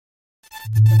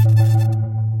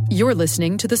You're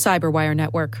listening to the Cyberwire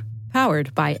Network,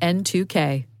 powered by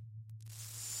N2K.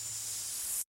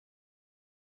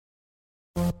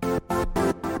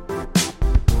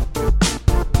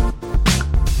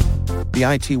 The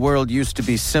IT world used to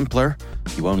be simpler.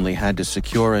 You only had to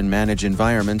secure and manage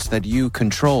environments that you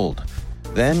controlled.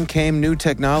 Then came new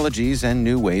technologies and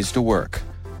new ways to work.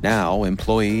 Now,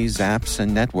 employees, apps,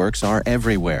 and networks are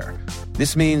everywhere.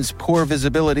 This means poor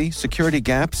visibility, security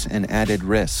gaps, and added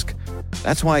risk.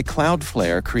 That's why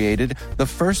Cloudflare created the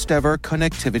first-ever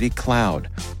connectivity cloud.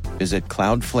 Visit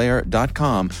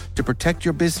cloudflare.com to protect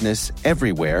your business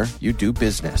everywhere you do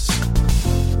business.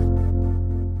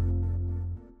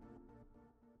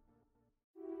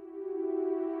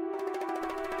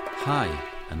 Hi,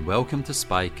 and welcome to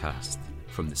Spycast,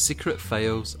 from the secret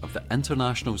files of the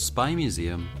International Spy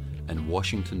Museum in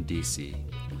Washington, D.C.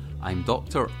 I'm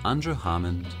Dr. Andrew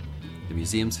Hammond, the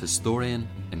museum's historian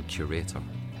and curator.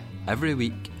 Every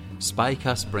week,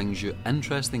 Spycast brings you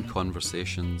interesting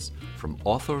conversations from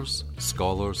authors,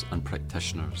 scholars, and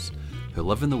practitioners who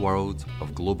live in the world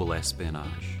of global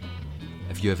espionage.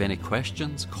 If you have any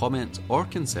questions, comments, or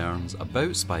concerns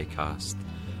about Spycast,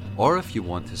 or if you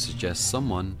want to suggest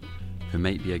someone who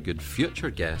might be a good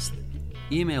future guest,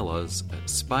 email us at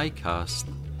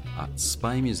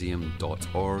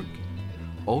spycast@spymuseum.org.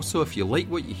 Also, if you like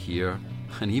what you hear,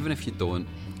 and even if you don't,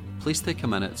 please take a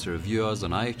minute to review us on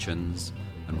iTunes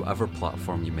and whatever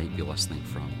platform you might be listening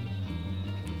from.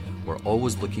 We're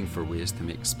always looking for ways to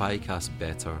make Spycast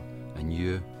better, and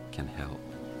you can help.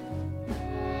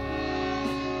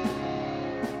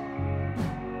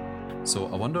 So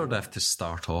I wondered if, to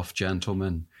start off,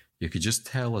 gentlemen, you could just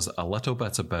tell us a little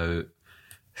bit about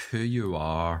who you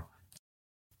are.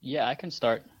 Yeah, I can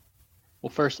start. Well,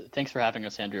 first, thanks for having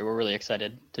us, Andrew. We're really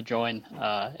excited to join,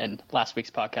 and last week's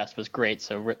podcast was great,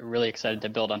 so really excited to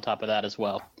build on top of that as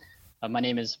well. My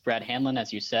name is Brad Hanlon.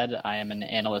 As you said, I am an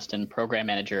analyst and program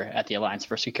manager at the Alliance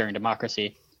for Securing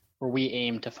Democracy, where we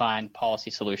aim to find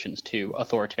policy solutions to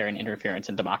authoritarian interference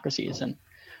in democracies. And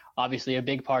obviously, a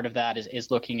big part of that is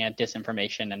looking at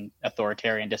disinformation and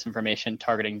authoritarian disinformation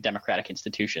targeting democratic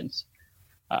institutions.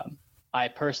 I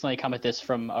personally come at this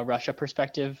from a Russia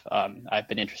perspective. I've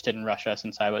been interested in Russia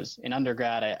since I was in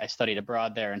undergrad. I studied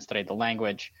abroad there and studied the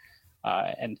language.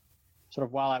 And sort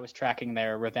of while I was tracking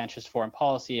their revanchist foreign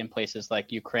policy in places like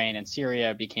Ukraine and Syria,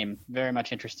 I became very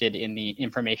much interested in the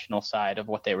informational side of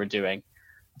what they were doing.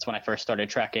 That's when I first started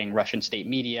tracking Russian state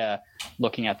media,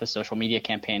 looking at the social media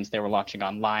campaigns they were launching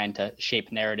online to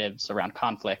shape narratives around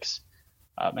conflicts.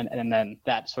 And then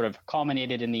that sort of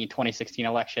culminated in the 2016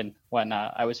 election when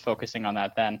I was focusing on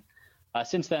that then.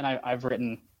 Since then, I've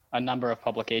written a number of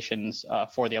publications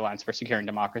for the Alliance for Securing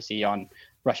Democracy on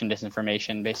Russian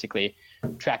disinformation, basically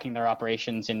tracking their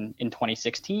operations in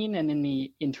 2016 and in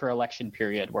the inter-election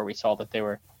period where we saw that they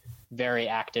were very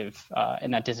active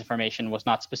and that disinformation was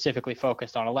not specifically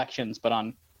focused on elections, but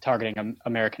on targeting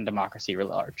American democracy writ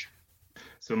large.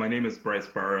 So my name is Bryce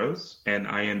Burrows, and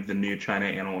I am the new China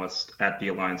analyst at the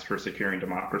Alliance for Securing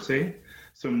Democracy.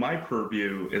 So my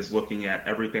purview is looking at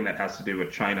everything that has to do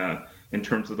with China in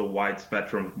terms of the wide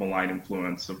spectrum of malign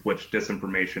influence of which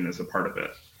disinformation is a part of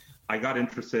it. I got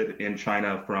interested in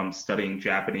China from studying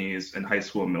Japanese in high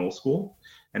school and middle school.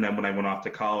 And then when I went off to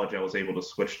college, I was able to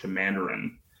switch to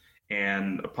Mandarin.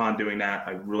 And upon doing that,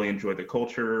 I really enjoyed the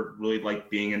culture, really liked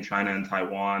being in China and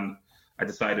Taiwan. I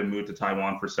decided to move to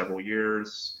Taiwan for several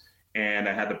years, and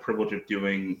I had the privilege of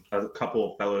doing a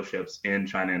couple of fellowships in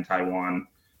China and Taiwan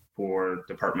for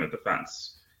Department of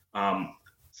Defense.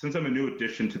 Since I'm a new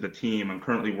addition to the team, I'm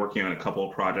currently working on a couple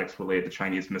of projects related to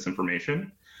Chinese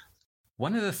misinformation.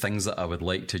 One of the things that I would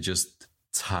like to just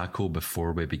tackle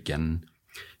before we begin,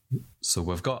 so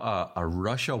we've got a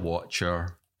Russia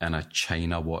watcher and a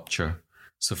China watcher.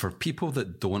 So for people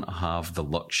that don't have the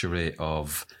luxury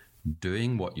of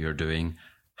doing what you're doing,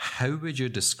 how would you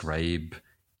describe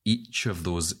each of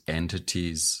those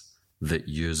entities that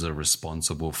you are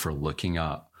responsible for looking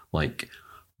at? Like,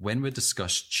 when we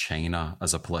discuss China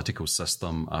as a political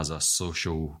system, as a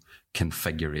social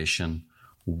configuration,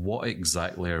 what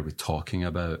exactly are we talking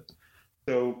about?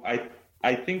 So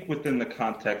I think within the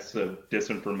context of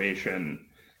disinformation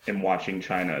in watching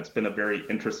China, it's been a very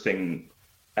interesting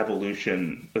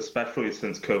evolution, especially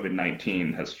since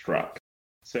COVID-19 has struck.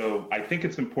 So I think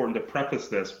it's important to preface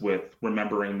this with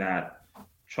remembering that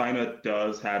China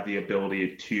does have the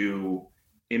ability to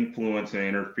influence and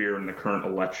interfere in the current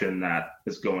election that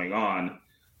is going on.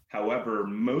 However,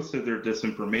 most of their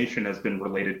disinformation has been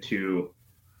related to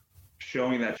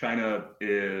showing that China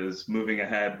is moving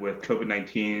ahead with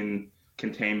COVID-19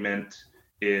 containment,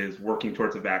 is working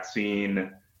towards a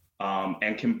vaccine,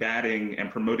 and combating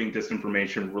and promoting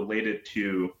disinformation related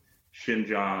to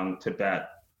Xinjiang, Tibet,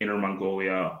 Inner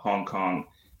Mongolia, Hong Kong,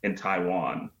 and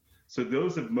Taiwan. So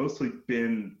those have mostly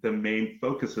been the main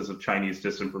focuses of Chinese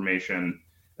disinformation,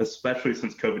 especially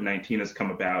since COVID-19 has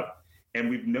come about. And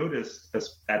we've noticed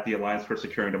at the Alliance for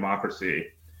Securing Democracy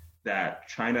that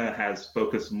China has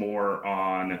focused more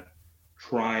on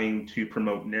trying to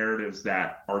promote narratives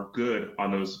that are good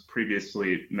on those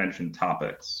previously mentioned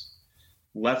topics,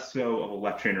 less so of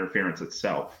election interference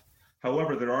itself.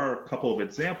 However, there are a couple of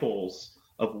examples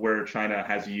of where China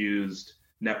has used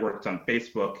networks on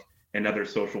Facebook and other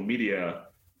social media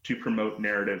to promote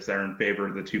narratives that are in favor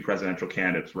of the two presidential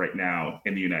candidates right now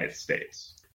in the United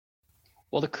States.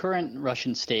 Well, the current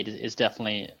Russian state is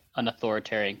definitely an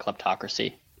authoritarian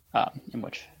kleptocracy in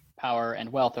which power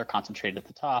and wealth are concentrated at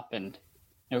the top, and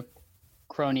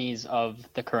cronies of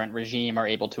the current regime are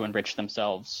able to enrich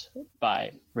themselves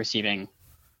by receiving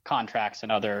contracts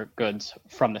and other goods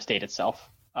from the state itself.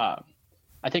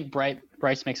 I think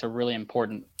Bryce makes a really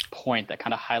important point that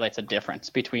kind of highlights a difference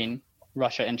between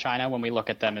Russia and China when we look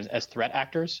at them as threat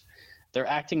actors. They're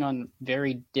acting on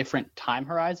very different time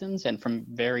horizons and from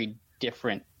very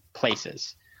different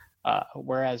places,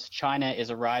 whereas China is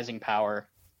a rising power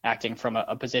acting from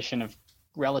a position of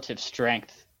relative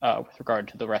strength with regard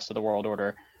to the rest of the world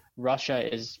order.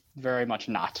 Russia is very much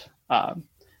not.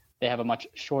 They have a much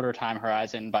shorter time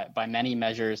horizon. By many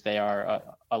measures, they are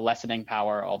a lessening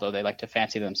power, although they like to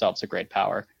fancy themselves a great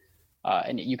power.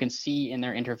 And you can see in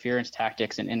their interference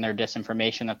tactics and in their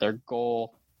disinformation that their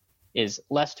goal is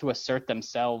less to assert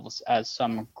themselves as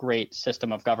some great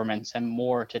system of governments and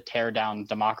more to tear down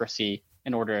democracy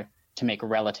in order to make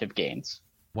relative gains.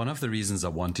 One of the reasons I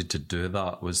wanted to do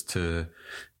that was to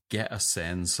get a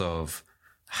sense of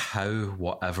how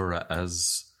whatever it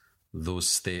is those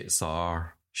states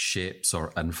are shapes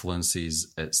or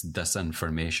influences its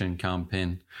disinformation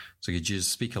campaign. So could you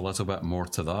speak a little bit more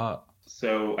to that?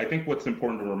 So I think what's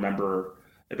important to remember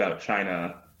about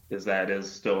China is that it is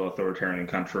still an authoritarian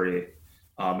country.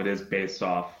 It is based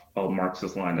off a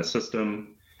Marxist-Leninist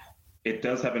system. It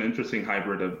does have an interesting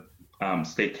hybrid of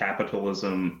state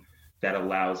capitalism that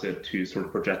allows it to sort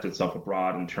of project itself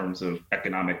abroad in terms of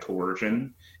economic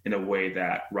coercion in a way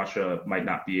that Russia might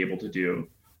not be able to do,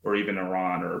 or even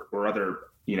Iran or other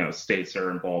states that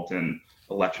are involved in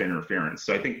election interference.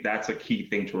 So I think that's a key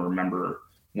thing to remember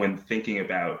when thinking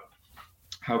about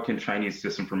how can Chinese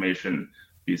disinformation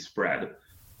be spread.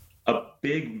 A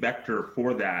big vector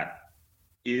for that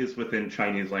is within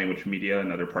Chinese language media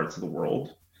in other parts of the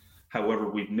world. However,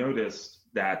 we've noticed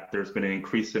that there's been an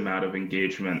increased amount of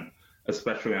engagement,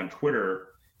 especially on Twitter,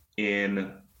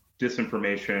 in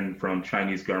disinformation from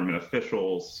Chinese government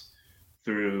officials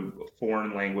through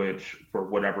foreign language for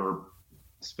whatever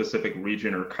specific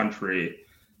region or country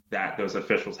that those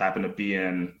officials happen to be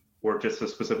in, or just to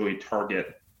specifically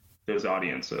target those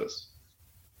audiences.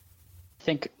 I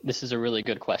think this is a really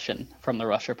good question from the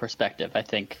Russia perspective. I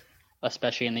think,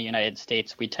 especially in the United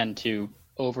States, we tend to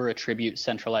over-attribute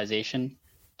centralization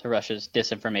to Russia's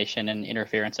disinformation and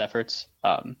interference efforts.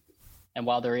 And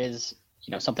while there is,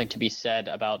 something to be said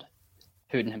about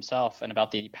Putin himself and about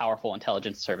the powerful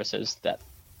intelligence services that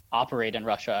operate in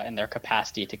Russia and their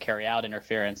capacity to carry out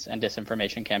interference and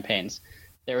disinformation campaigns,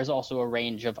 there is also a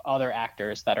range of other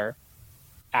actors that are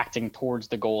acting towards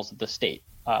the goals of the state.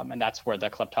 And that's where the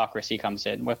kleptocracy comes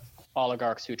in, with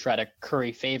oligarchs who try to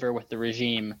curry favor with the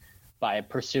regime by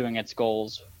pursuing its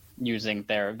goals using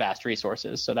their vast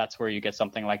resources. So that's where you get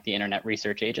something like the Internet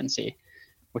Research Agency,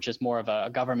 which is more of a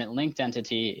government-linked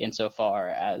entity insofar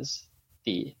as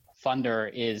the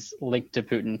funder is linked to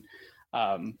Putin,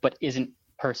 but isn't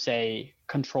per se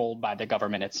controlled by the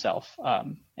government itself.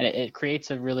 And it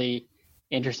creates a really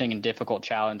interesting and difficult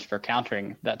challenge for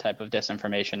countering that type of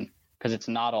disinformation because it's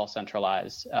not all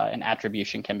centralized and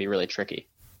attribution can be really tricky.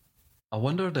 I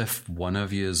wondered if one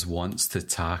of you wants to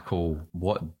tackle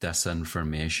what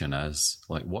disinformation is.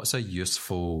 Like, what's a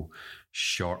useful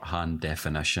shorthand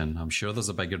definition? I'm sure there's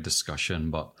a bigger discussion,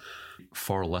 but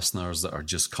for listeners that are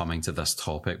just coming to this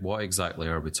topic, what exactly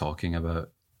are we talking about?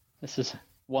 This is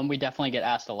one we definitely get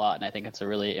asked a lot, and I think it's a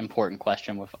really important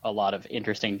question with a lot of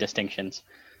interesting distinctions.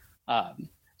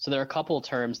 So there are a couple of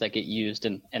terms that get used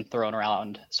and thrown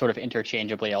around sort of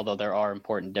interchangeably, although there are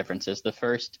important differences. The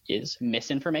first is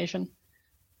misinformation,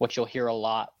 which you'll hear a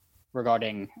lot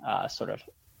regarding sort of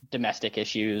domestic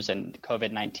issues and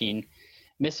COVID-19.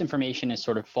 Misinformation is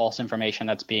sort of false information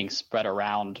that's being spread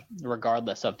around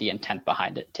regardless of the intent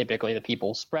behind it. Typically, the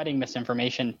people spreading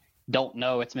misinformation don't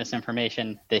know it's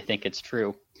misinformation. They think it's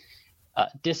true.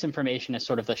 Disinformation is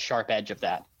sort of the sharp edge of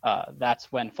that.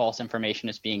 That's when false information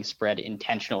is being spread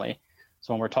intentionally.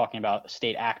 So when we're talking about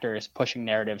state actors pushing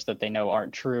narratives that they know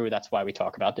aren't true, that's why we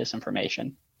talk about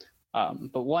disinformation.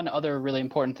 But one other really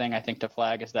important thing I think to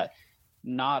flag is that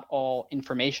not all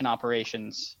information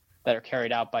operations that are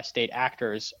carried out by state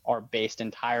actors are based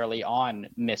entirely on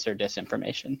mis or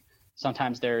disinformation.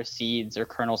 Sometimes there are seeds or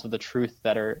kernels of the truth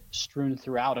that are strewn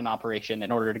throughout an operation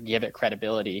in order to give it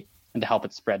credibility and to help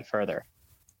it spread further.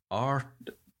 Are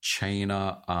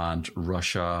China and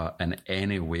Russia in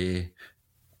any way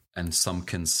in some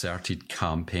concerted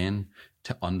campaign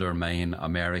to undermine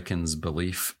Americans'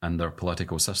 belief in their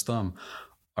political system?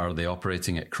 Are they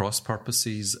operating at cross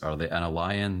purposes? Are they in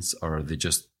alliance? Or are they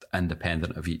just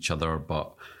independent of each other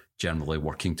but generally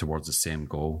working towards the same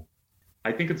goal?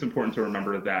 I think it's important to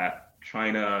remember that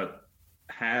China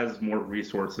has more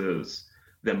resources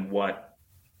than what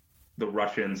the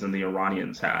Russians and the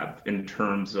Iranians have in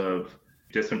terms of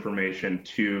disinformation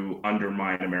to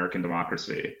undermine American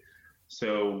democracy.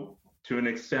 So to an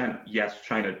extent, yes,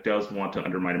 China does want to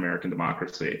undermine American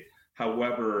democracy.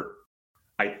 However,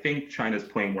 I think China's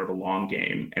playing more of a long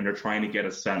game, and they're trying to get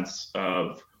a sense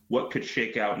of what could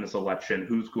shake out in this election,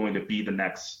 who's going to be the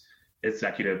next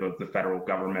executive of the federal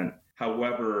government.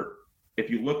 However, if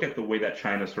you look at the way that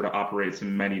China sort of operates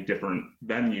in many different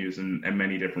venues and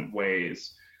many different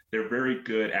ways, they're very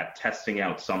good at testing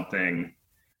out something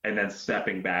and then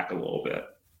stepping back a little bit.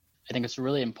 I think it's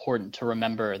really important to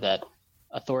remember that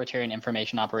authoritarian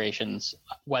information operations,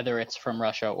 whether it's from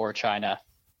Russia or China,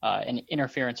 and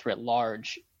interference writ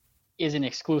large, isn't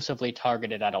exclusively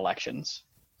targeted at elections.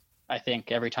 I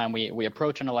think every time we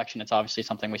approach an election, it's obviously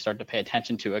something we start to pay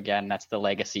attention to again. That's the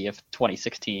legacy of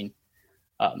 2016.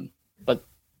 But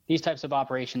these types of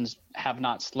operations have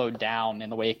not slowed down in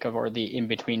the wake of or the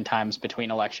in-between times between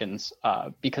elections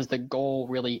because the goal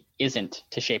really isn't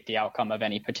to shape the outcome of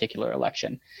any particular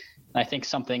election. And I think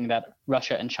something that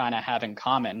Russia and China have in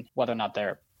common, whether or not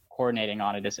they're coordinating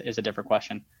on it is a different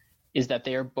question, is that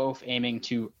they are both aiming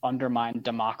to undermine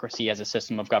democracy as a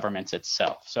system of governments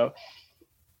itself. So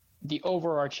the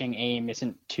overarching aim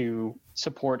isn't to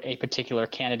support a particular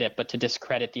candidate, but to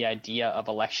discredit the idea of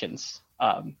elections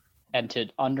and to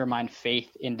undermine faith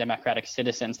in democratic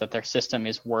citizens that their system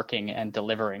is working and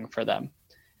delivering for them.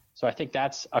 So I think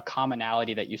that's a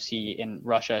commonality that you see in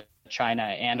Russia, China,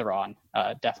 and Iran,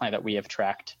 definitely that we have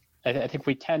tracked. I think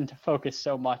we tend to focus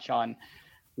so much on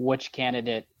which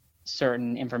candidate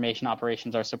certain information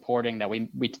operations are supporting that we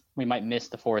might miss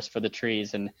the forest for the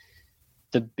trees. And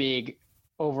the big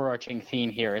overarching theme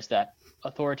here is that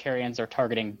authoritarians are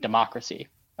targeting democracy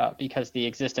because the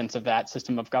existence of that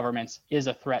system of governments is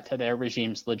a threat to their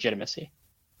regime's legitimacy.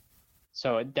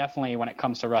 So definitely when it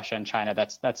comes to Russia and China,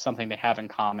 that's something they have in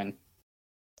common.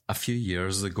 A few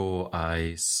years ago,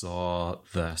 I saw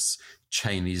this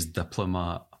Chinese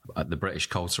diplomat at the British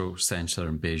Cultural Centre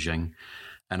in Beijing,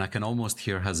 and I can almost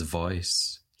hear his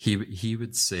voice. He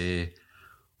would say,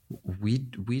 we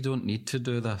don't need to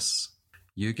do this.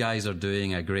 You guys are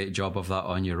doing a great job of that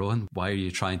on your own. Why are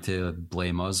you trying to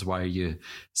blame us? Why are you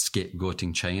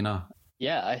scapegoating China?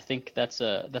 Yeah, I think that's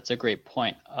a great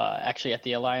point. Actually, at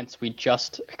the Alliance, we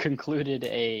just concluded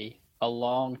a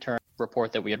long-term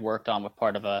report that we had worked on with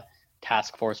part of a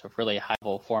task force of really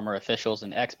high-level former officials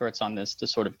and experts on this to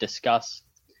sort of discuss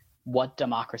what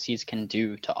democracies can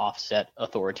do to offset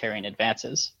authoritarian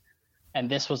advances. And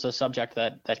this was a subject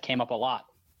that came up a lot.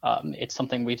 It's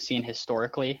something we've seen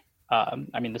historically.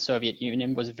 The Soviet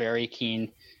Union was very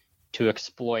keen to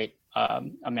exploit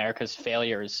America's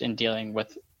failures in dealing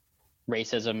with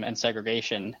racism and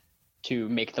segregation to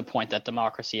make the point that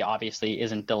democracy obviously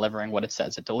isn't delivering what it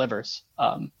says it delivers.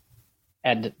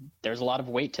 And there's a lot of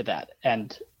weight to that.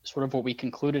 And sort of what we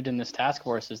concluded in this task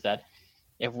force is that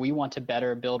if we want to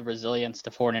better build resilience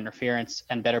to foreign interference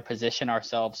and better position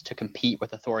ourselves to compete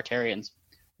with authoritarians,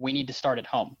 we need to start at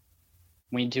home.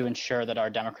 We need to ensure that our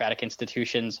democratic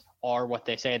institutions are what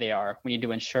they say they are. We need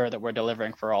to ensure that we're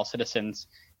delivering for all citizens.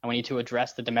 And we need to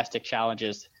address the domestic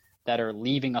challenges that are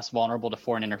leaving us vulnerable to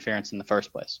foreign interference in the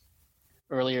first place.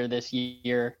 Earlier this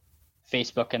year,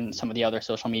 Facebook and some of the other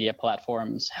social media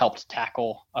platforms helped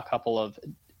tackle a couple of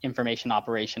information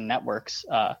operation networks,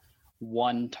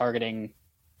 one targeting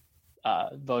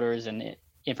voters and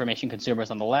information consumers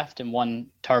on the left and one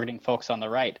targeting folks on the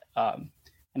right.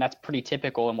 And that's pretty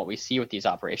typical in what we see with these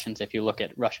operations. If you look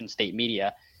at Russian state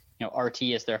media, RT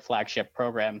is their flagship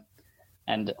program.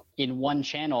 And in one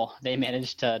channel, they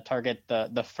managed to target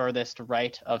the furthest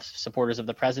right of supporters of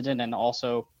the president and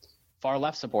also far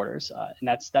left supporters, and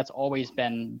that's always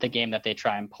been the game that they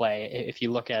try and play. If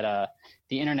you look at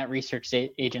the Internet Research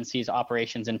Agency's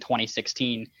operations in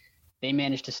 2016, they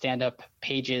managed to stand up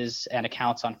pages and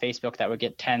accounts on Facebook that would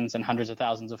get tens and hundreds of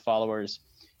thousands of followers,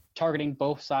 targeting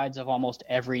both sides of almost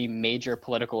every major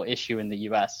political issue in the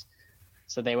U.S.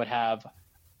 So they would have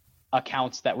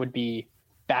accounts that would be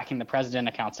backing the president,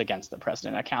 accounts against the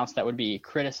president, accounts that would be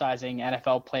criticizing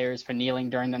NFL players for kneeling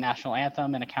during the national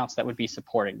anthem, and accounts that would be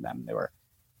supporting them.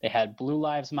 They had Blue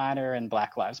Lives Matter and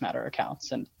Black Lives Matter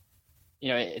accounts. And,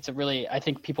 it's I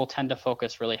think people tend to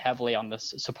focus really heavily on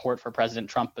this support for President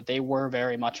Trump, but they were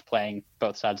very much playing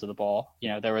both sides of the ball.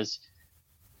 There was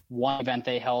one event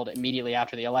they held immediately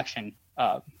after the election,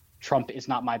 Trump is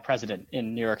not my president,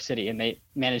 in New York City, and they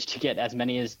managed to get as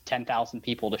many as 10,000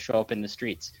 people to show up in the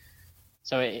streets.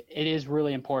 So it is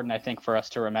really important, I think, for us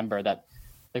to remember that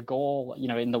the goal,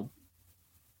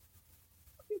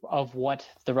 of what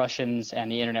the Russians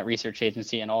and the Internet Research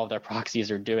Agency and all of their proxies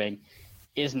are doing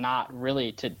is not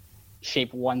really to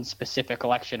shape one specific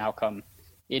election outcome.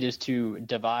 It is to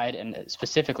divide and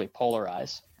specifically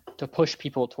polarize, to push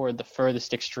people toward the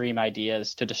furthest extreme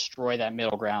ideas, to destroy that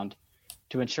middle ground,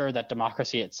 to ensure that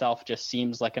democracy itself just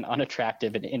seems like an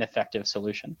unattractive and ineffective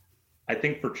solution. I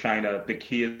think for China, the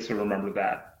key is to remember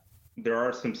that there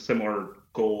are some similar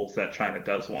goals that China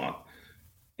does want.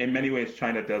 In many ways,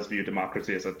 China does view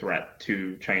democracy as a threat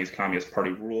to Chinese Communist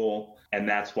Party rule, and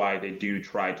that's why they do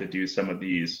try to do some of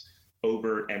these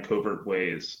overt and covert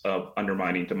ways of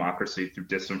undermining democracy through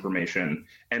disinformation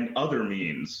and other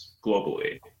means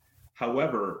globally.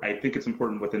 However, I think it's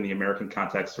important within the American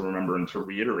context to remember and to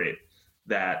reiterate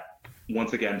that,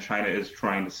 once again, China is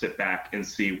trying to sit back and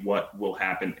see what will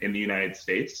happen in the United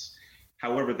States.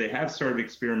 However, they have started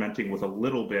experimenting with a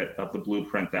little bit of the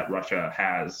blueprint that Russia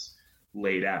has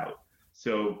laid out.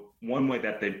 So one way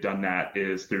that they've done that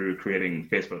is through creating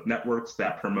Facebook networks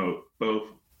that promote both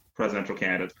presidential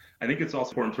candidates. I think it's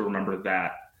also important to remember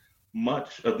that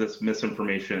much of this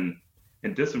misinformation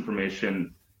and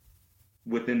disinformation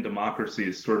within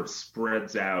democracies sort of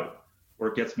spreads out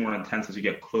or gets more intense as you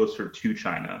get closer to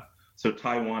China. So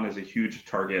Taiwan is a huge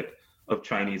target of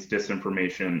Chinese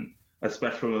disinformation,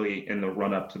 especially in the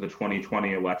run-up to the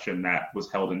 2020 election that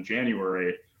was held in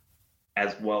January,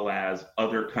 as well as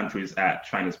other countries at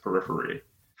China's periphery.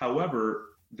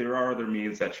 However, there are other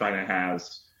means that China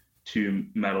has to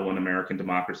meddle in American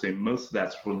democracy. Most of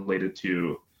that's related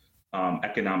to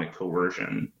economic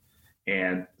coercion.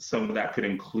 And some of that could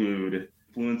include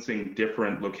influencing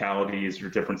different localities or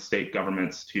different state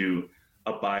governments to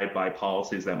abide by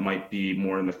policies that might be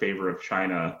more in the favor of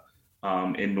China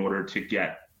in order to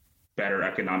get better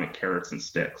economic carrots and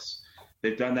sticks.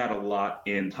 They've done that a lot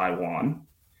in Taiwan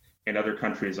and other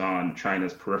countries on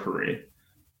China's periphery,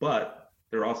 but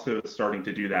they're also starting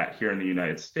to do that here in the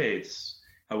United States.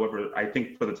 However, I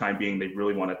think for the time being, they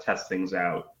really want to test things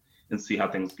out and see how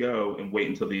things go and wait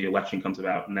until the election comes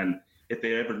about. And then if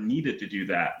they ever needed to do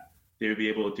that, they would be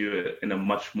able to do it in a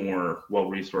much more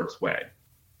well-resourced way.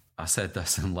 I said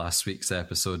this in last week's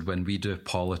episode. When we do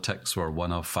politics, we're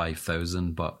one of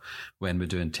 5,000, but when we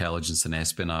do intelligence and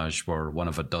espionage, we're one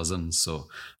of a dozen. So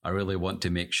I really want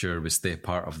to make sure we stay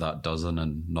part of that dozen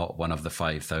and not one of the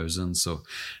 5,000. So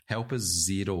help us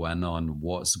zero in on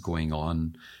what's going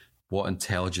on. What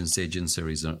intelligence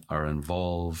agencies are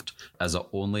involved? Is it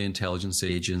only intelligence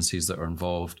agencies that are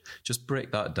involved? Just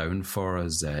break that down for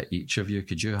us, each of you.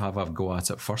 Could you have a go at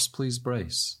it first, please,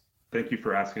 Bryce? Thank you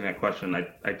for asking that question.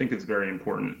 I think it's very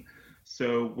important.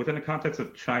 So within the context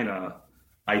of China,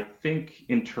 I think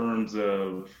in terms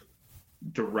of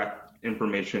direct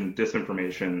information,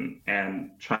 disinformation,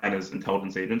 and China's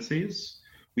intelligence agencies,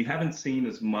 we haven't seen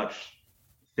as much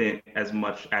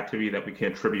activity that we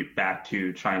can attribute back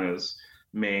to China's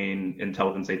main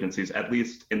intelligence agencies, at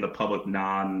least in the public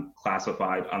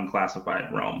non-classified,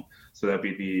 unclassified realm. So that'd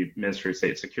be the Ministry of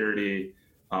State Security,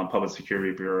 Public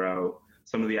Security Bureau,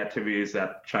 some of the activities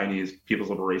that Chinese People's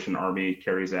Liberation Army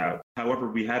carries out. However,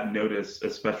 we have noticed,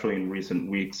 especially in recent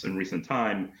weeks and recent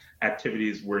time,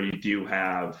 activities where you do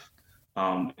have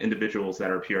individuals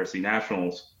that are PRC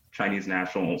nationals, Chinese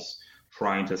nationals,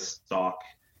 trying to stalk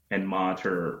and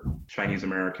monitor Chinese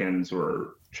Americans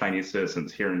or Chinese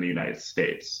citizens here in the United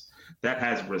States. That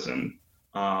has risen.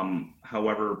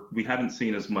 However, we haven't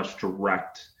seen as much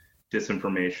direct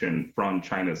disinformation from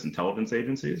China's intelligence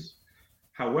agencies.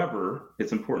 However,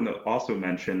 it's important to also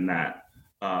mention that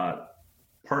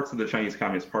parts of the Chinese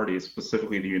Communist Party,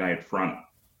 specifically the United Front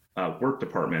Work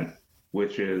Department,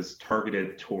 which is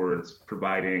targeted towards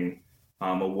providing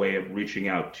a way of reaching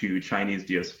out to Chinese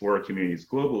diaspora communities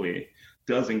globally,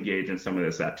 does engage in some of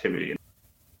this activity.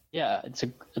 Yeah, it's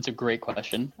a great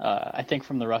question. I think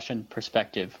from the Russian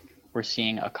perspective, we're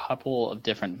seeing a couple of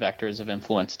different vectors of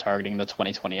influence targeting the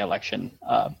 2020 election,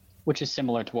 which is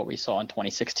similar to what we saw in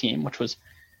 2016, which was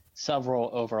several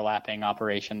overlapping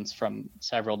operations from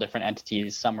several different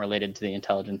entities, some related to the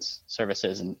intelligence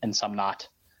services and some not.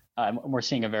 We're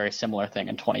seeing a very similar thing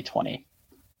in 2020.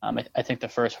 I think the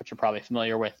first, which you're probably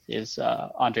familiar with, is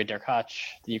Andrei Derkach,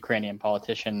 the Ukrainian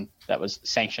politician that was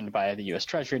sanctioned by the U.S.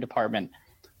 Treasury Department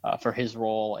for his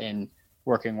role in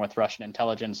working with Russian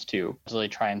intelligence to really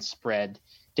try and spread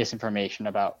disinformation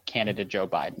about candidate Joe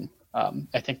Biden.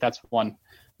 I think that's one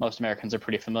most Americans are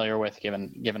pretty familiar with,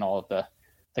 given all of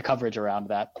the coverage around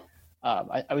that.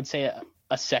 I would say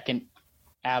a second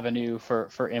avenue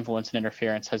for influence and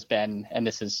interference has been, and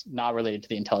this is not related to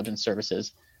the intelligence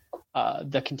services,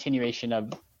 the continuation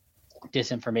of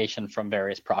disinformation from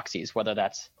various proxies, whether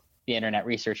that's the Internet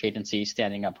Research Agency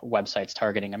standing up websites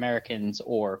targeting Americans,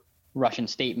 or Russian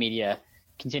state media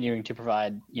continuing to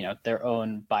provide, their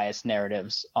own biased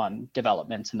narratives on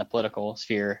developments in the political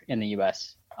sphere in the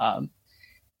U.S. And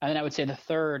then I would say the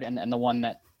third, and the one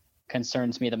that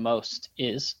concerns me the most,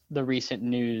 is the recent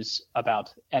news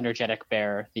about Energetic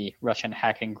Bear, the Russian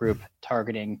hacking group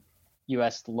targeting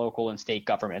U.S. local and state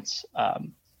governments.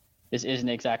 This isn't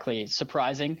exactly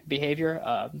surprising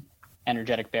behavior.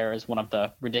 Energetic Bear is one of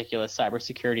the ridiculous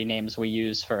cybersecurity names we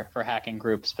use for hacking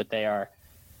groups, but they are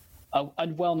a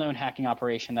well-known hacking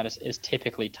operation that is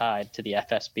typically tied to the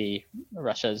FSB,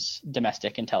 Russia's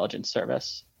domestic intelligence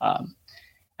service.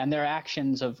 And their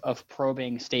actions of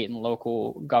probing state and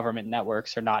local government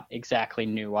networks are not exactly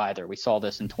new either. We saw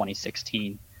this in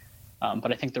 2016.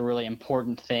 But I think the really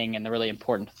important thing and the really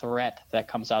important threat that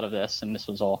comes out of this, and this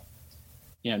was all,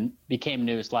 became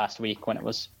news last week when it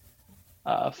was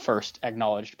first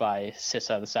acknowledged by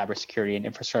CISA, the Cybersecurity and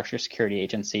Infrastructure Security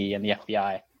Agency, and the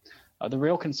FBI. The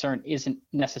real concern isn't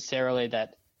necessarily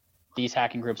that these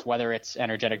hacking groups, whether it's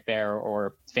Energetic Bear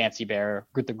or Fancy Bear,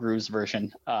 the Grooves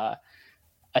version,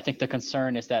 I think the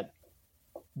concern is that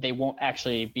they won't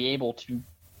actually be able to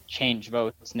change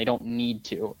votes, and they don't need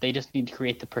to. They just need to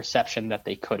create the perception that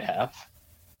they could have.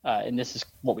 And this is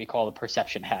what we call the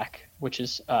perception hack, which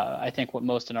is, I think, what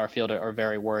most in our field are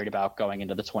very worried about going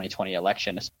into the 2020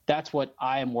 election. That's what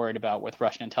I am worried about with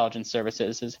Russian intelligence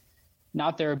services, is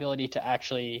not their ability to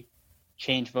actually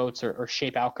change votes or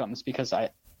shape outcomes, because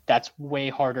that's way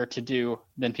harder to do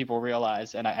than people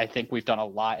realize. And I think we've done a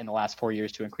lot in the last 4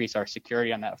 years to increase our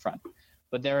security on that front.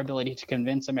 But their ability to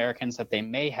convince Americans that they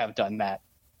may have done that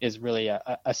is really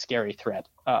a scary threat.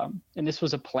 And this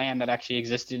was a plan that actually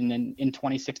existed in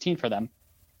 2016 for them.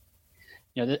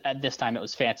 At this time it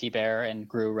was Fancy Bear and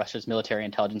GRU, Russia's military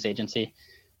intelligence agency.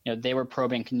 They were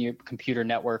probing computer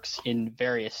networks in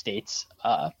various states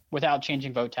without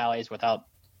changing vote tallies, without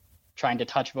trying to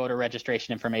touch voter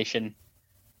registration information.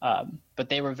 But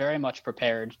they were very much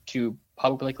prepared to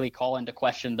publicly call into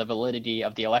question the validity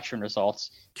of the election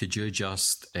results. Could you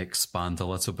just expand a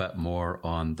little bit more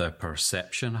on the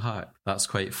perception hack? That's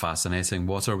quite fascinating.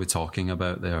 What are we talking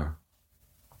about there?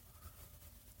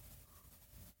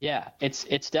 Yeah, it's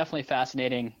definitely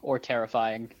fascinating or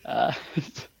terrifying.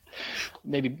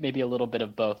 Maybe a little bit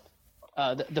of both.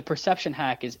 The perception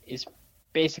hack is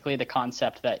basically the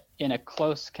concept that in a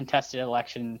close contested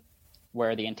election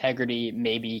where the integrity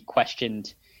may be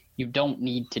questioned, you don't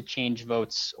need to change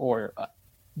votes or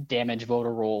damage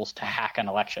voter rolls to hack an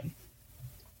election.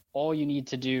 All you need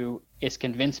to do is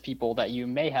convince people that you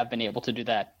may have been able to do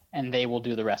that, and they will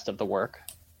do the rest of the work.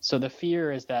 So the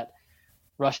fear is that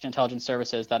Russian intelligence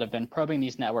services that have been probing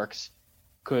these networks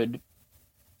could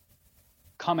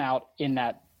come out in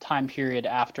that time period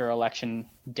after election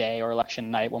day or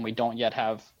election night, when we don't yet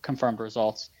have confirmed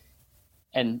results,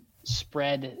 and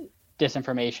spread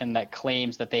disinformation that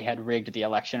claims that they had rigged the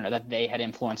election or that they had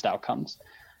influenced outcomes.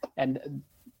 And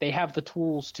they have the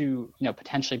tools to,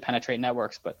 potentially penetrate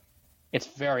networks, but it's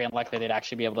very unlikely they'd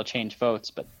actually be able to change votes.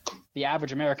 But the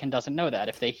average American doesn't know that.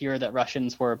 If they hear that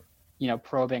Russians were,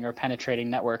 probing or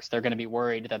penetrating networks, they're going to be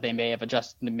worried that they may have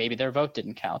adjusted, maybe their vote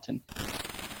didn't count. And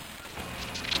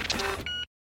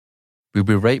we'll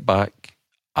be right back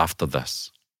after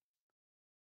this.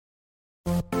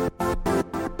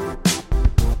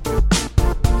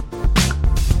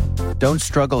 Don't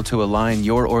struggle to align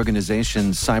your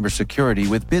organization's cybersecurity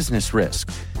with business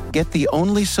risk. Get the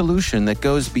only solution that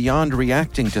goes beyond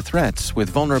reacting to threats with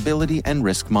vulnerability and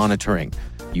risk monitoring.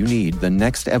 You need the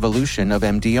next evolution of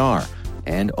MDR,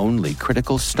 and only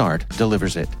Critical Start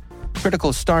delivers it.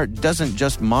 Critical Start doesn't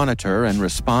just monitor and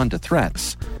respond to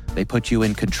threats. They put you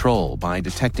in control by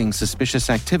detecting suspicious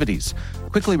activities,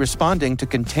 quickly responding to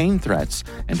contain threats,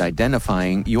 and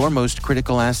identifying your most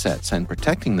critical assets and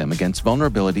protecting them against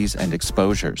vulnerabilities and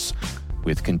exposures.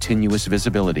 With continuous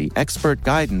visibility, expert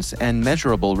guidance, and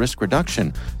measurable risk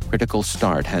reduction, Critical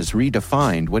Start has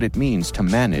redefined what it means to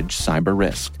manage cyber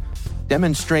risk.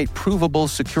 Demonstrate provable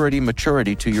security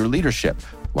maturity to your leadership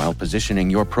while positioning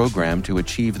your program to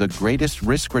achieve the greatest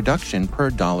risk reduction per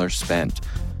dollar spent.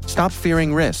 Stop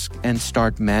fearing risk and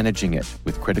start managing it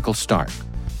with Critical Start.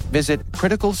 Visit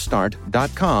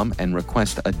criticalstart.com and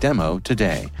request a demo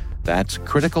today. That's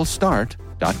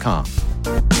criticalstart.com.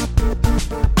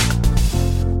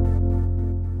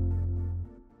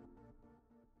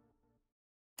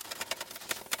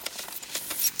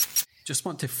 Just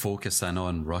want to focus in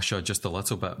on Russia just a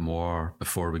little bit more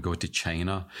before we go to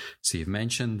China. So you've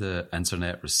mentioned the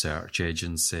Internet Research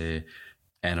Agency,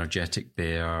 Energetic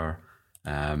Bear,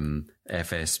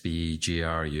 FSB,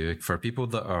 GRU. For people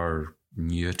that are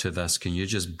new to this, can you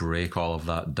just break all of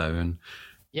that down?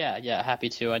 Yeah, happy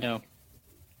to. I know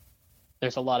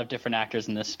there's a lot of different actors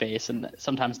in this space, and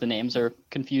sometimes the names are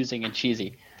confusing and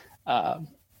cheesy. But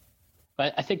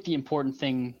I think the important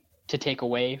thing to take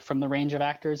away from the range of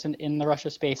actors in the Russia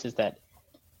space is that,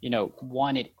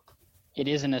 one, it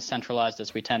isn't as centralized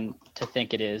as we tend to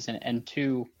think it is, and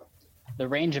two, the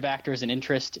range of actors and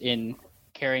interest in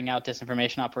carrying out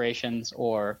disinformation operations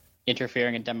or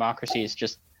interfering in democracies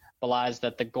just belies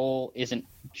that the goal isn't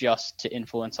just to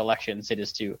influence elections, it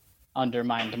is to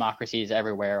undermine democracies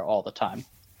everywhere all the time.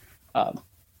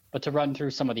 But to run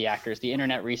through some of the actors, the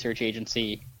Internet Research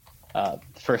Agency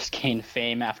first gained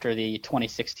fame after the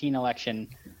 2016 election.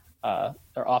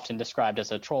 They're often described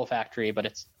as a troll factory, but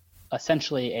it's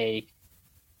essentially a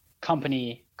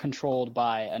company controlled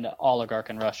by an oligarch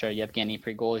in Russia, Yevgeny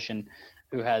Prigozhin,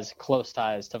 who has close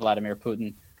ties to Vladimir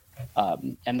Putin.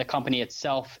 And the company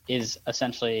itself is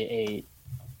essentially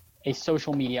a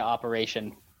social media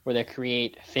operation where they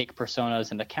create fake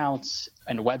personas and accounts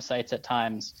and websites at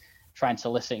times, trying to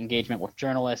solicit engagement with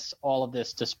journalists, all of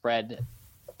this to spread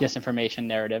disinformation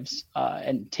narratives,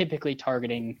 and typically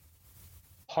targeting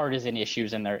partisan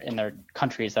issues in their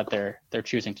countries that they're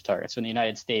choosing to target. So in the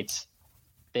United States,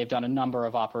 they've done a number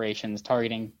of operations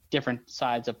targeting different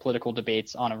sides of political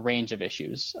debates on a range of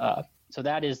issues. So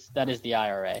that is the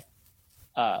IRA.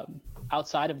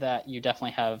 Outside of that, you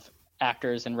definitely have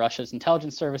actors in Russia's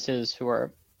intelligence services who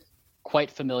are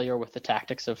quite familiar with the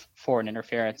tactics of foreign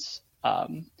interference.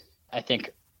 I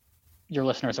think your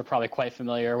listeners are probably quite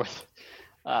familiar with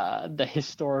the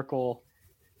historical,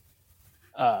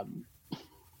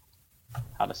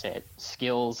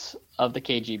 skills of the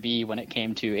KGB when it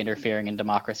came to interfering in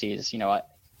democracies.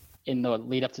 In the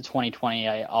lead up to 2020,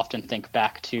 I often think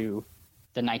back to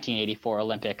the 1984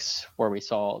 Olympics, where we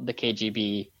saw the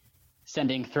KGB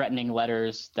sending threatening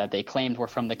letters that they claimed were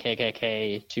from the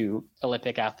KKK to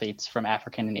Olympic athletes from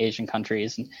African and Asian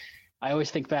countries. And I always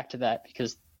think back to that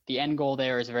because the end goal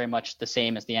there is very much the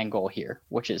same as the end goal here,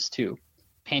 which is to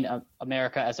paint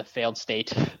America as a failed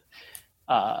state,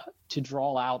 to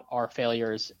draw out our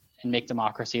failures and make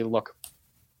democracy look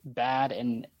bad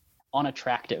and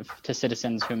unattractive to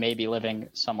citizens who may be living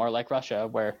somewhere like Russia,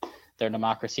 where their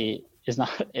democracy is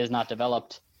not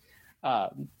developed.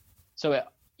 So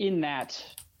in that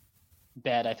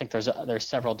bed, I think there's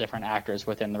several different actors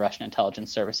within the Russian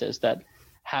intelligence services that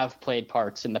have played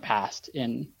parts in the past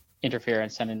in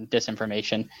interference and in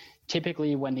disinformation.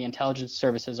 Typically, when the intelligence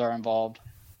services are involved,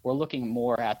 we're looking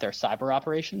more at their cyber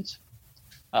operations,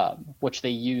 which they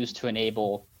use to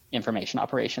enable information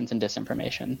operations and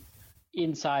disinformation.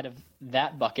 Inside of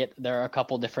that bucket, there are a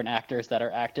couple different actors that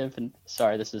are active. And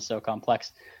sorry, this is so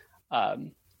complex.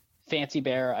 Fancy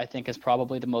Bear, I think, is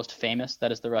probably the most famous.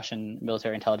 That is the Russian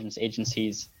military intelligence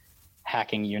agency's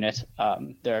hacking unit.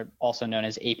 They're also known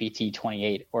as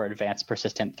APT-28 or Advanced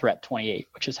Persistent Threat 28,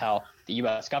 which is how the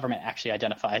U.S. government actually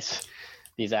identifies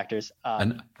these actors.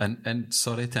 And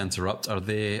sorry to interrupt, are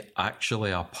they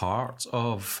actually a part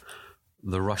of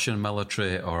the Russian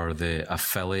military, or are they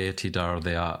affiliated, or are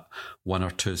they at one or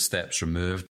two steps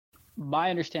removed? My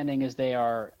understanding is they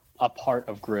are a part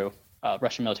of GRU,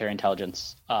 Russian military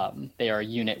intelligence. They are a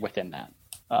unit within that.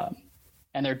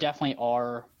 And there definitely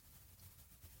are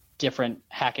different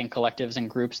hacking collectives and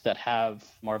groups that have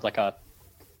more of like a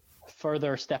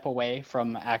further step away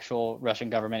from actual Russian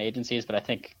government agencies, but I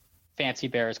think Fancy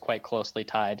Bear is quite closely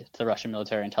tied to the Russian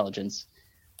military intelligence,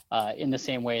 in the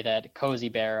same way that Cozy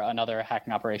Bear, another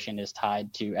hacking operation, is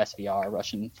tied to SVR,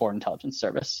 Russian Foreign Intelligence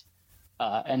Service.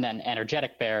 And then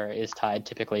Energetic Bear is tied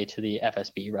typically to the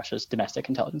FSB, Russia's domestic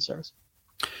intelligence service.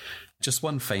 Just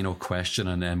one final question,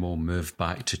 and then we'll move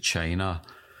back to China.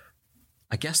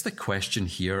 I guess the question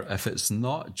here, if it's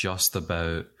not just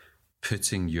about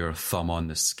putting your thumb on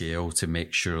the scale to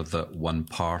make sure that one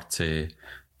party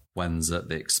wins at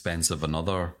the expense of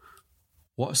another,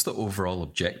 what's the overall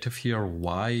objective here?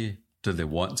 Why do they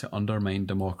want to undermine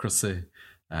democracy?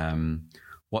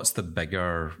 What's the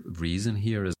bigger reason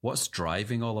here? What's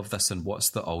driving all of this, and what's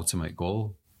the ultimate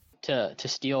goal? To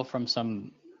steal from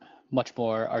some much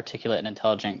more articulate and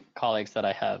intelligent colleagues that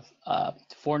I have,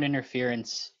 foreign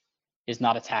interference is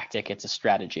not a tactic, it's a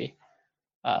strategy.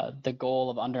 The goal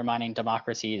of undermining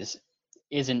democracies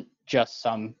isn't just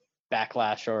some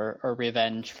backlash or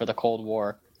revenge for the Cold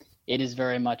War. It is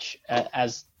very much,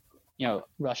 as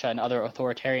Russia and other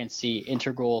authoritarians see,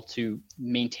 integral to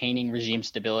maintaining regime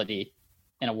stability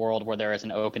in a world where there is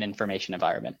an open information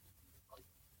environment.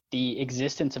 The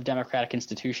existence of democratic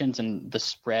institutions and the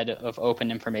spread of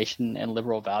open information and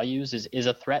liberal values is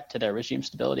a threat to their regime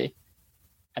stability.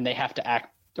 And they have to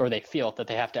act, or they feel that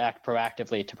they have to act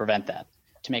proactively to prevent that.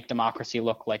 To make democracy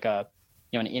look like an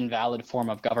invalid form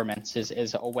of governance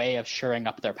is a way of shoring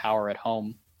up their power at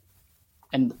home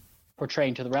and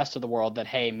portraying to the rest of the world that,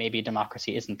 hey, maybe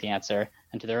democracy isn't the answer,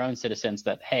 and to their own citizens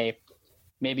that, hey,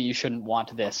 maybe you shouldn't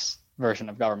want this version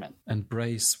of government. And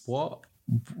Bryce,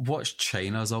 what's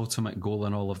China's ultimate goal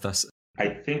in all of this? I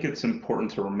think it's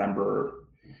important to remember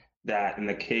that in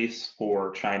the case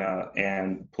for China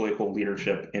and political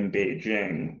leadership in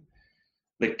Beijing,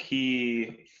 the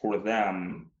key for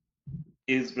them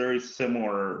is very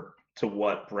similar to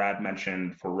what Brad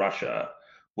mentioned for Russia,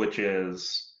 which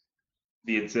is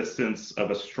the existence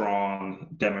of a strong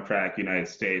democratic United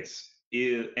States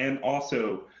and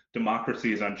also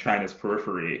democracies on China's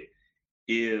periphery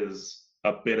is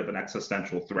a bit of an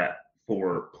existential threat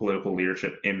for political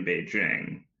leadership in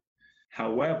Beijing.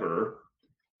 However,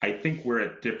 I think where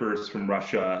it differs from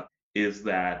Russia is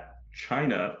that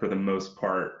China, for the most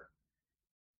part,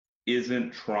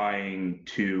 isn't trying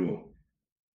to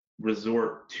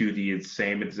resort to the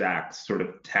same exact sort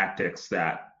of tactics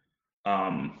that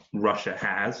Russia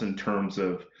has in terms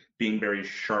of being very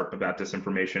sharp about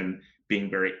disinformation, being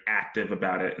very active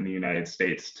about it in the United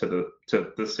States to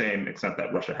the same extent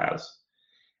that Russia has.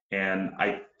 And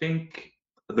I think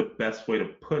the best way to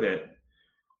put it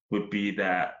would be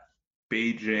that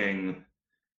Beijing,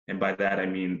 and by that I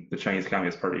mean the Chinese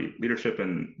Communist Party leadership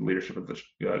and leadership of the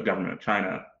government of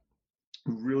China,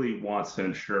 really wants to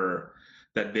ensure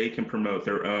that they can promote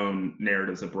their own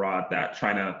narratives abroad, that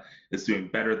China is doing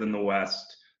better than the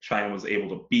West. China was able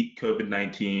to beat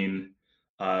COVID-19.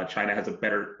 China has a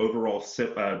better overall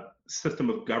system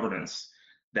of governance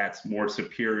that's more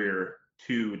superior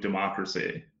to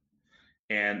democracy.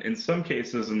 And in some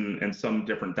cases, in some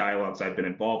different dialogues I've been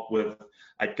involved with,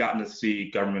 I've gotten to see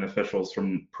government officials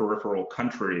from peripheral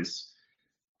countries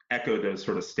echo those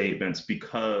sort of statements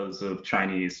because of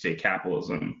Chinese state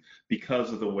capitalism,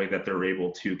 because of the way that they're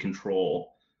able to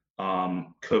control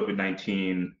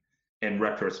COVID-19 in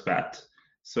retrospect.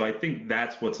 So I think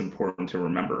that's what's important to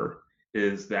remember,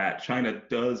 is that China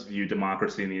does view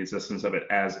democracy and the existence of it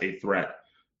as a threat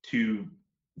to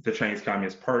the Chinese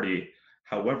Communist Party.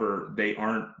 However, they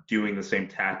aren't doing the same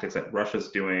tactics that Russia's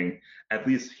doing, at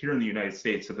least here in the United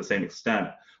States to the same extent,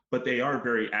 but they are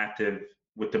very active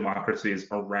with democracies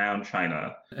around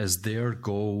China. Is their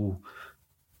goal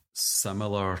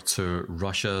similar to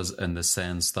Russia's in the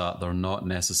sense that they're not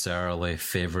necessarily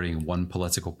favouring one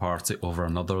political party over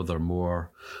another? They're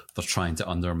trying to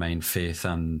undermine faith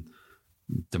in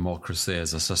democracy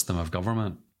as a system of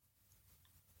government?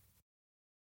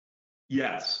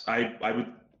 Yes, I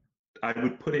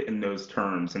would put it in those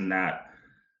terms, in that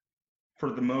for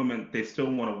the moment, they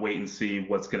still want to wait and see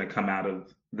what's going to come out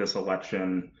of this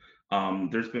election.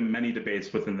 There's been many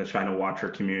debates within the China Watcher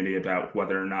community about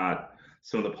whether or not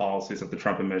some of the policies that the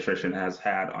Trump administration has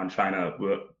had on China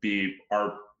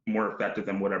are more effective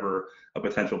than whatever a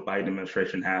potential Biden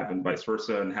administration have, and vice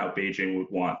versa, and how Beijing would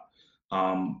want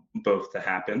both to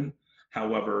happen.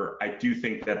 However, I do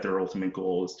think that their ultimate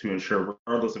goal is to ensure,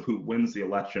 regardless of who wins the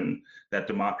election, that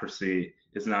democracy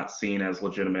is not seen as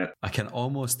legitimate. I can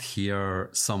almost hear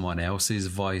someone else's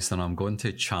voice, and I'm going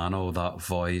to channel that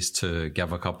voice to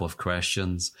give a couple of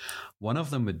questions. One of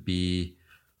them would be,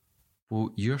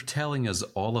 well, you're telling us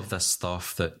all of this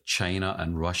stuff that China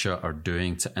and Russia are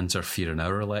doing to interfere in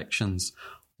our elections.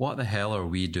 What the hell are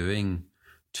we doing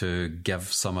to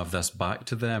give some of this back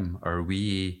to them? Are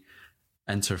we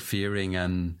interfering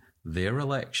in their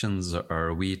elections? Or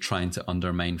are we trying to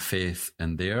undermine faith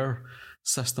in their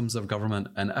systems of government?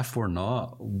 And if we're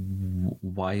not,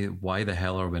 why the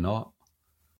hell are we not?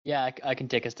 Yeah, I can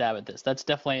take a stab at this. That's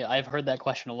definitely, I've heard that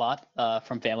question a lot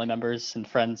from family members and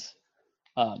friends.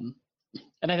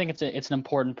 And I think it's an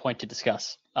important point to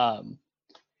discuss.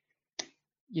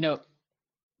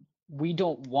 We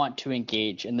don't want to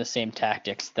engage in the same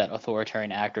tactics that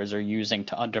authoritarian actors are using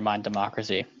to undermine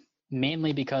democracy,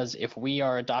 mainly because if we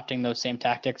are adopting those same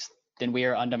tactics, then we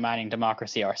are undermining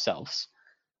democracy ourselves.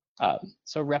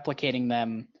 So replicating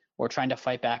them or trying to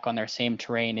fight back on their same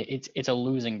terrain, it's a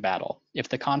losing battle. If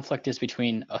the conflict is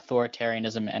between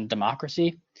authoritarianism and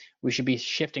democracy, we should be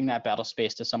shifting that battle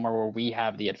space to somewhere where we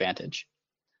have the advantage.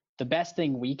 The best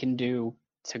thing we can do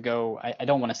to go, I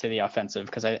don't want to say the offensive,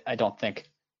 because I don't think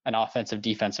an offensive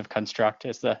defensive construct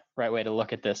is the right way to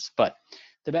look at this, but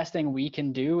the best thing we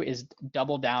can do is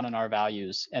double down on our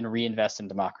values and reinvest in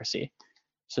democracy.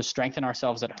 So strengthen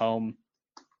ourselves at home,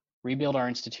 rebuild our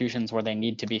institutions where they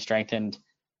need to be strengthened,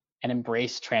 and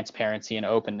embrace transparency and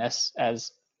openness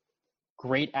as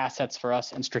great assets for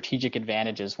us and strategic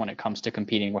advantages when it comes to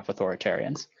competing with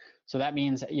authoritarians. So that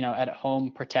means, at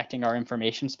home, protecting our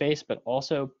information space, but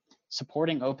also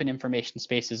supporting open information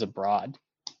spaces abroad,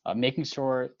 making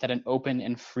sure that an open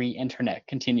and free internet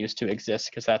continues to exist,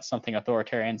 because that's something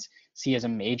authoritarians see as a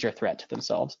major threat to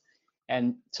themselves,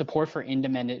 and support for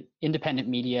independent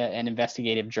media and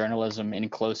investigative journalism in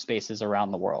closed spaces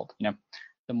around the world.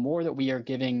 The more that we are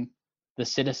giving the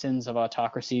citizens of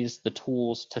autocracies the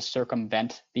tools to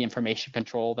circumvent the information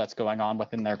control that's going on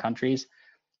within their countries,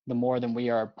 the more than we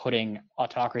are putting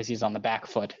autocracies on the back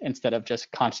foot instead of just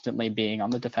constantly being on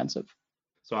the defensive.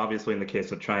 So obviously in the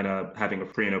case of China, having a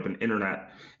free and open internet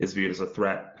is viewed as a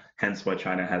threat, hence why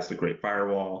China has the Great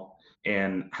Firewall,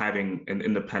 and having an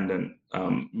independent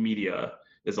media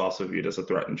is also viewed as a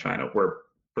threat in China, where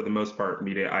for the most part,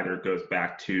 media either goes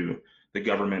back to the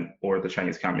government or the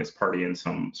Chinese Communist Party in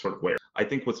some sort of way. I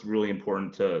think what's really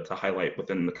important to highlight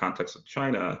within the context of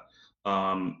China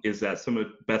is that some of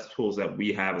the best tools that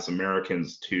we have as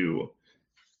Americans to,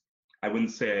 I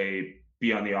wouldn't say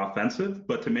be on the offensive,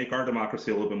 but to make our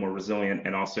democracy a little bit more resilient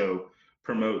and also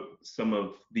promote some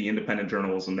of the independent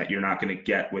journalism that you're not going to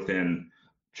get within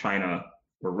China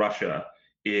or Russia,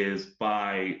 is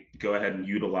by go ahead and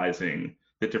utilizing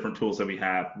the different tools that we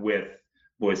have with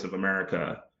Voice of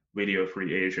America, Radio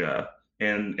Free Asia,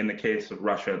 and in the case of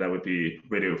Russia, that would be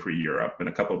Radio Free Europe and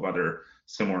a couple of other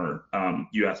similar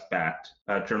US-backed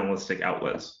journalistic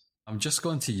outlets. I'm just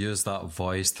going to use that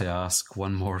voice to ask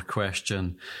one more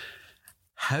question.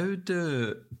 How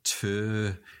do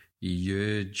two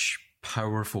huge,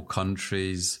 powerful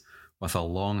countries with a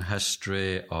long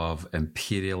history of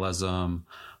imperialism,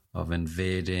 of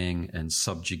invading and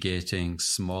subjugating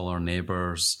smaller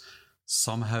neighbors,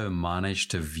 somehow manage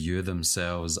to view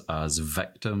themselves as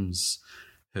victims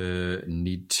who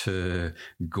need to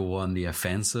go on the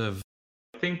offensive?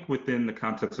 I think within the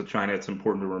context of China, it's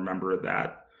important to remember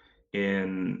that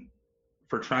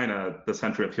for China, the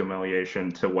century of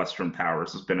humiliation to Western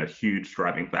powers has been a huge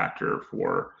driving factor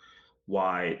for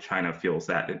why China feels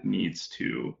that it needs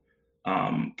to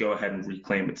go ahead and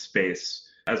reclaim its space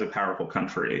as a powerful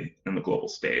country in the global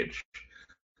stage.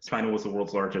 China was the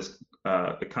world's largest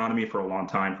economy for a long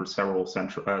time, for several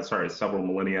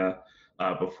millennia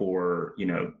before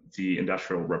the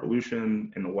Industrial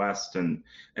Revolution in the West and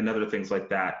other things like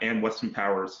that. And Western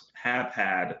powers have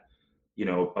had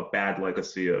a bad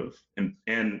legacy of,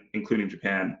 and including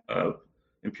Japan, of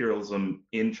imperialism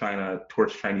in China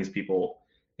towards Chinese people,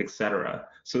 etc.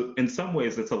 So in some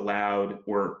ways, it's allowed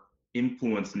or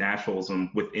influenced nationalism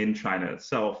within China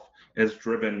itself, and has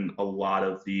driven a lot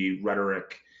of the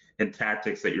rhetoric and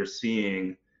tactics that you're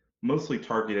seeing, mostly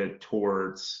targeted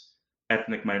towards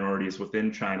ethnic minorities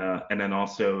within China, and then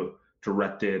also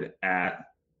directed at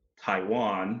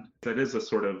Taiwan. That is a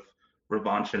sort of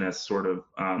revanchist sort of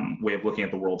way of looking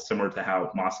at the world, similar to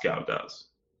how Moscow does.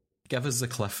 Give us the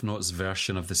Cliff Notes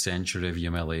version of the Century of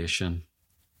Humiliation.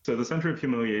 So the Century of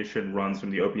Humiliation runs from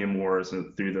the Opium Wars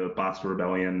and through the Boxer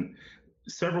Rebellion,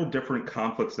 several different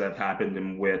conflicts that have happened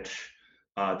in which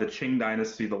the Qing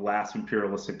dynasty, the last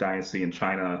imperialistic dynasty in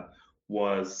China,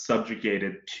 was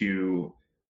subjugated to,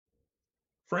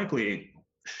 frankly,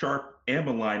 sharp and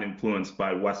malign influence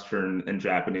by Western and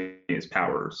Japanese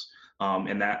powers.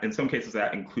 And that, in some cases,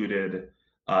 that included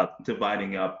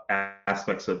dividing up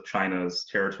aspects of China's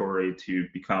territory to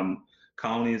become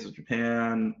colonies of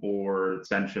Japan or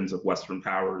extensions of Western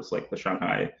powers like the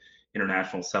Shanghai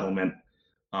International Settlement.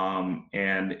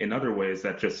 And in other ways,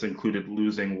 that just included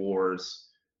losing wars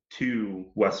to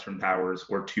Western powers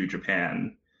or to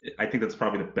Japan. I think that's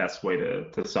probably the best way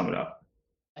to sum it up.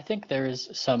 I think there is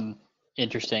some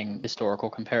interesting historical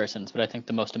comparisons, but I think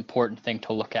the most important thing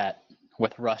to look at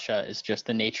with Russia is just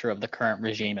the nature of the current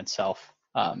regime itself.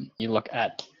 You look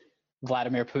at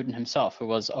Vladimir Putin himself, who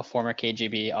was a former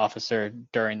KGB officer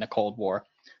during the Cold War.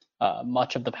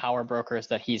 Much of the power brokers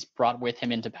that he's brought with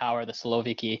him into power, the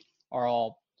Siloviki, are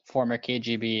all former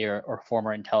KGB or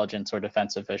former intelligence or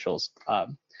defense officials.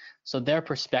 So their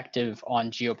perspective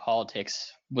on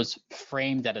geopolitics was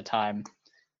framed at a time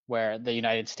where the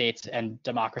United States and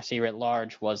democracy writ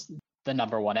large was the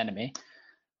number one enemy.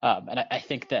 And I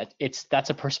think that that's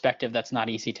a perspective that's not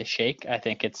easy to shake. I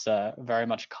think it's very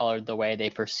much colored the way they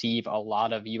perceive a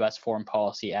lot of U.S. foreign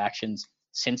policy actions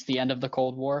since the end of the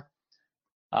Cold War.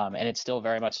 And it still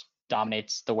very much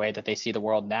dominates the way that they see the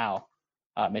world now.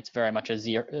 It's very much a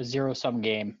zero-sum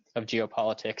game of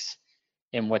geopolitics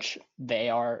in which they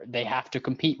have to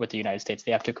compete with the United States.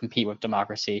 They have to compete with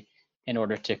democracy in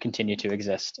order to continue to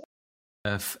exist.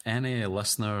 If any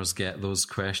listeners get those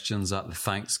questions at the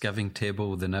Thanksgiving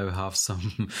table, they now have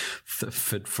some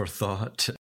food for thought.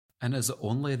 And is it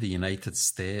only the United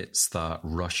States that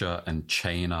Russia and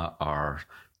China are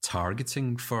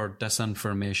targeting for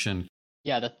disinformation?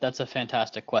 Yeah, that's a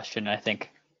fantastic question. I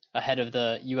think ahead of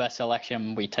the U.S.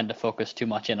 election, we tend to focus too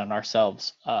much in on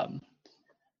ourselves.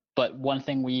 But one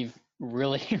thing we've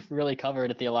really covered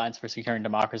at the Alliance for Securing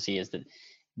Democracy is that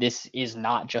this is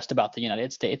not just about the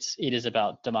United States. It is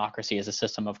about democracy as a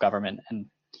system of government. And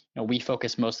we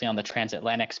focus mostly on the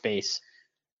transatlantic space,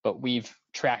 but we've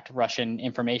tracked Russian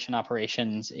information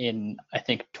operations in, I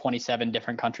think, 27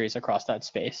 different countries across that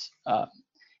space.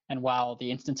 And while the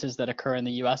instances that occur in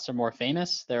the U.S. are more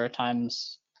famous, there are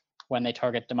times when they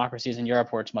target democracies in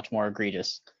Europe where it's much more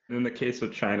egregious. In the case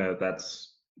of China,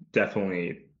 that's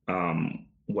definitely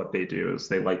what they do is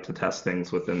they like to test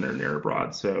things within their near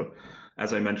abroad. So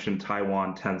as I mentioned,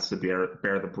 Taiwan tends to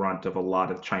bear the brunt of a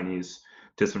lot of Chinese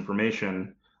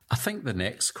disinformation. I think the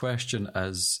next question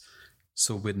is,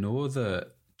 so we know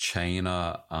that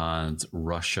China and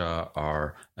Russia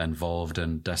are involved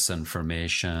in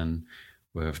disinformation.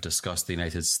 We've discussed the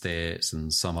United States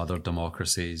and some other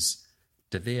democracies.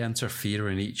 Did they interfere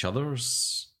in each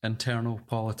other's internal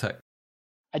politics?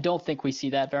 I don't think we see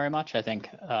that very much. I think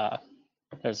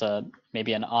there's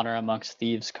maybe an honor amongst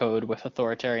thieves code with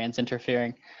authoritarians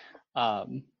interfering. But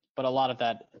a lot of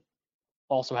that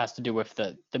also has to do with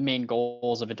the main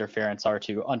goals of interference are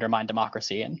to undermine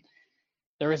democracy. And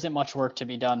there isn't much work to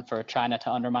be done for China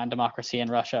to undermine democracy in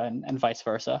Russia and vice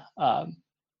versa.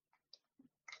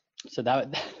 So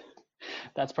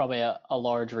that's probably a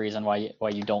large reason why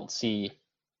you don't see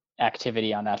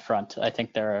activity on that front. I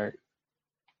think there are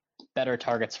better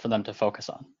targets for them to focus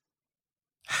on.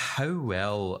 How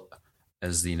well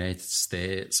is the United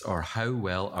States, or how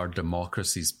well are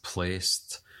democracies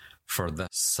placed for this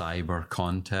cyber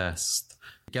contest?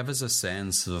 Give us a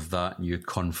sense of that new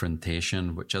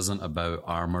confrontation, which isn't about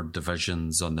armoured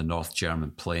divisions on the North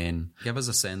German plain. Give us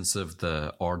a sense of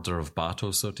the order of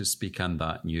battle, so to speak, and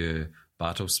that new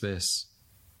battle space.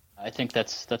 I think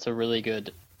that's a really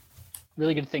good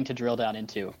thing to drill down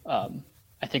into.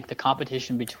 I think the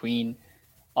competition between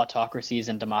autocracies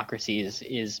and democracies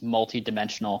is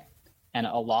multidimensional, and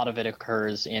a lot of it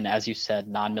occurs in, as you said,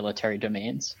 non-military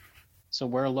domains. So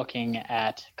we're looking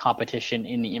at competition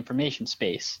in the information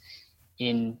space,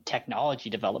 in technology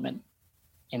development,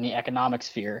 in the economic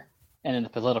sphere, and in the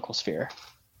political sphere.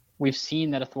 We've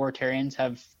seen that authoritarians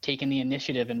have taken the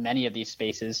initiative in many of these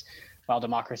spaces, while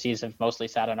democracies have mostly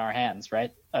sat on our hands,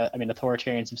 right?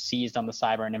 Authoritarians have seized on the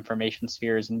cyber and information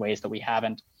spheres in ways that we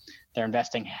haven't. They're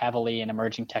investing heavily in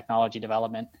emerging technology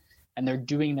development, and they're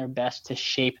doing their best to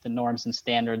shape the norms and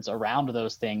standards around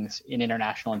those things in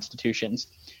international institutions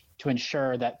to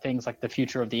ensure that things like the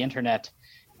future of the internet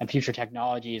and future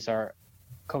technologies are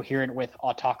coherent with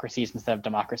autocracies instead of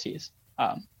democracies.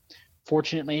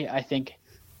 Fortunately, I think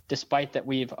despite that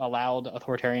we've allowed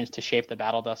authoritarians to shape the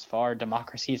battle thus far,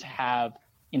 democracies have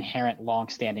inherent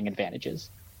long-standing advantages.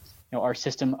 Our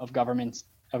system of governance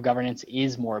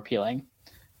is more appealing.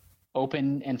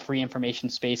 Open and free information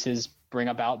spaces bring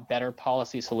about better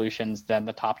policy solutions than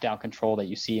the top-down control that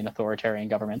you see in authoritarian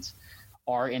governments.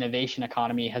 Our innovation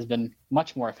economy has been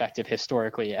much more effective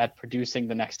historically at producing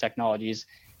the next technologies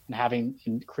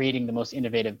and creating the most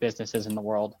innovative businesses in the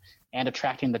world and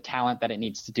attracting the talent that it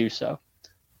needs to do so.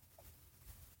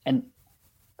 And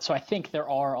so I think there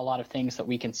are a lot of things that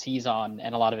we can seize on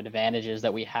and a lot of advantages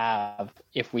that we have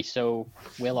if we so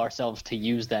will ourselves to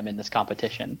use them in this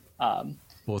competition.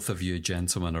 Both of you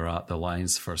gentlemen are at the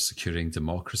Alliance for Securing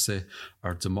Democracy.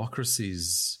 Are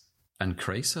democracies in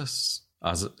crisis?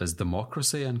 Is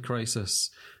democracy in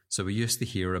crisis? So we used to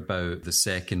hear about the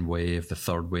second wave, the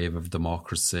third wave of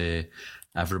democracy.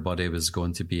 Everybody was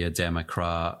going to be a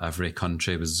Democrat. Every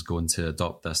country was going to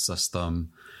adopt this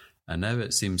system. And now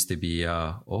it seems to be,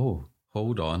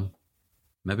 hold on.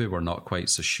 Maybe we're not quite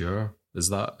so sure. Is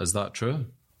that true?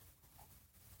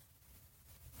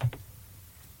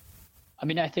 I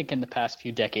mean, I think in the past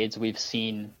few decades, we've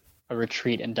seen a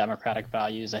retreat in democratic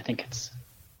values. I think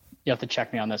you have to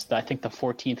check me on this, but I think the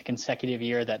 14th consecutive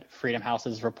year that Freedom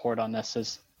House's report on this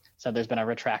has said there's been a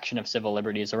retraction of civil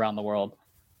liberties around the world.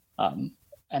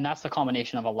 And that's the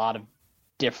culmination of a lot of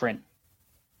different,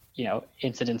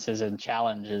 incidences and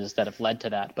challenges that have led to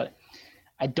that. But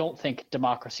I don't think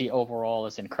democracy overall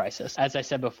is in crisis. As I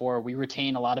said before, we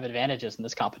retain a lot of advantages in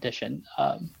this competition.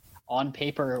 On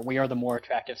paper, we are the more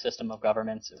attractive system of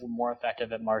governments. We're more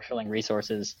effective at marshaling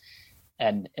resources,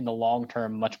 and in the long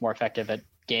term, much more effective at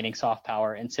gaining soft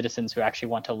power and citizens who actually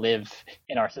want to live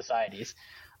in our societies.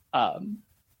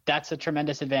 That's a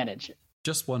tremendous advantage.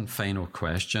 Just one final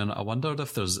question. I wondered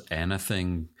if there's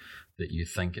anything that you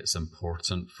think it's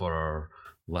important for our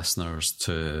listeners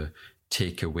to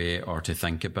take away or to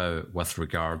think about with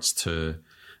regards to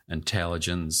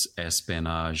intelligence,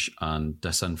 espionage, and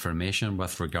disinformation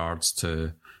with regards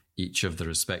to each of the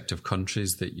respective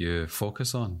countries that you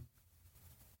focus on?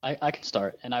 I can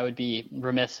start, and I would be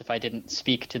remiss if I didn't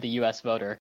speak to the U.S.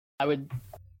 voter. I would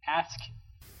ask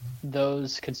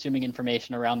those consuming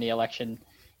information around the election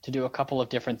to do a couple of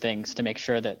different things to make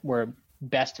sure that we're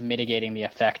best mitigating the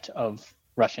effect of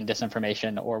Russian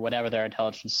disinformation or whatever their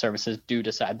intelligence services do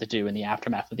decide to do in the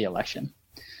aftermath of the election.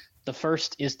 The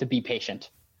first is to be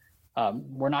patient.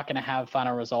 We're not going to have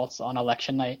final results on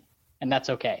election night, and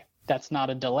that's okay. That's not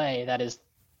a delay. That is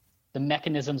the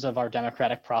mechanisms of our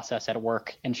democratic process at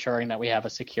work, ensuring that we have a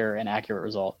secure and accurate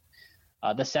result.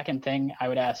 The second thing I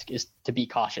would ask is to be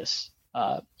cautious.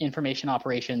 Information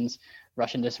operations,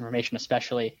 Russian disinformation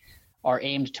especially, are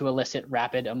aimed to elicit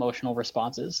rapid emotional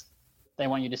responses. They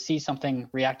want you to see something,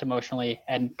 react emotionally,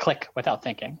 and click without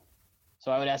thinking.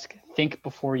 So I would ask, think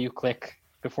before you click,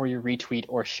 before you retweet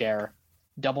or share.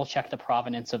 Double check the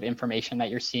provenance of information that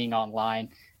you're seeing online,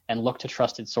 and look to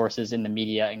trusted sources in the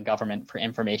media and government for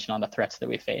information on the threats that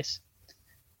we face.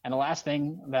 And the last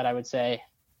thing that I would say,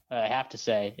 I have to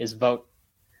say, is vote.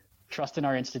 Trust in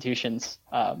our institutions.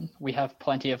 We have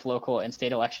plenty of local and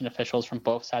state election officials from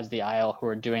both sides of the aisle who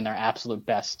are doing their absolute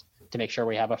best to make sure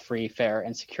we have a free, fair,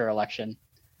 and secure election.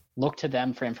 Look to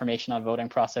them for information on voting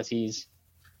processes,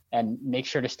 and make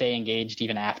sure to stay engaged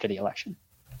even after the election.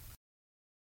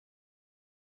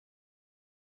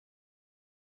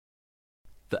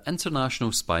 The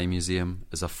International Spy Museum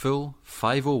is a full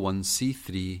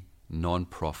 501c3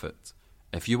 non-profit.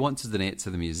 If you want to donate to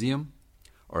the museum,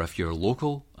 or if you're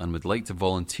local and would like to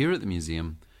volunteer at the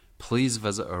museum, please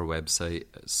visit our website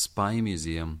at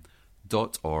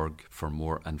spymuseum.org for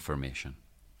more information.